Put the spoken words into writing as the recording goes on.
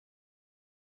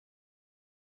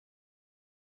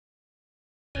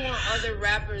other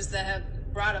rappers that have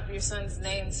brought up your son's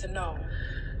name to know?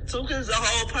 Tooka is a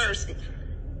whole person.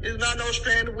 It's not no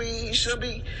strand of weed. He should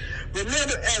be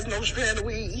remembered as no strand of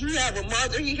weed. He have a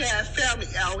mother. He has family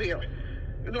out here.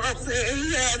 You know what I'm saying?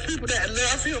 He has people that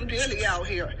love him dearly out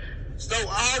here. So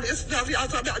all this stuff y'all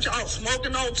talking about, y'all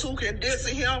smoking on Tooka and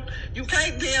dissing him, you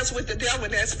can't dance with the devil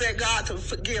and expect God to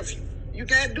forgive you. You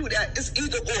can't do that. It's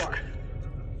either or.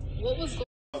 What was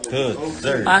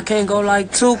Good. I can't go like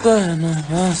Tooka.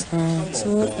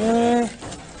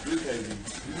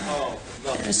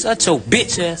 Shut your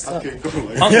bitch ass up.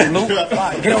 Uncle Luke,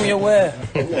 get on your ass.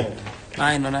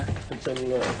 I ain't know that.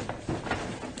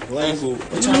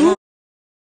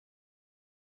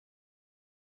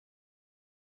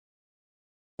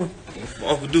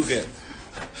 Uncle Duke at?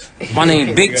 My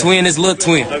name Big Twin, this little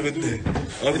twin. Uncle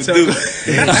Duke.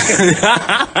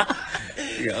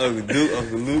 Yeah, Uncle Duke,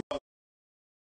 Uncle Luke.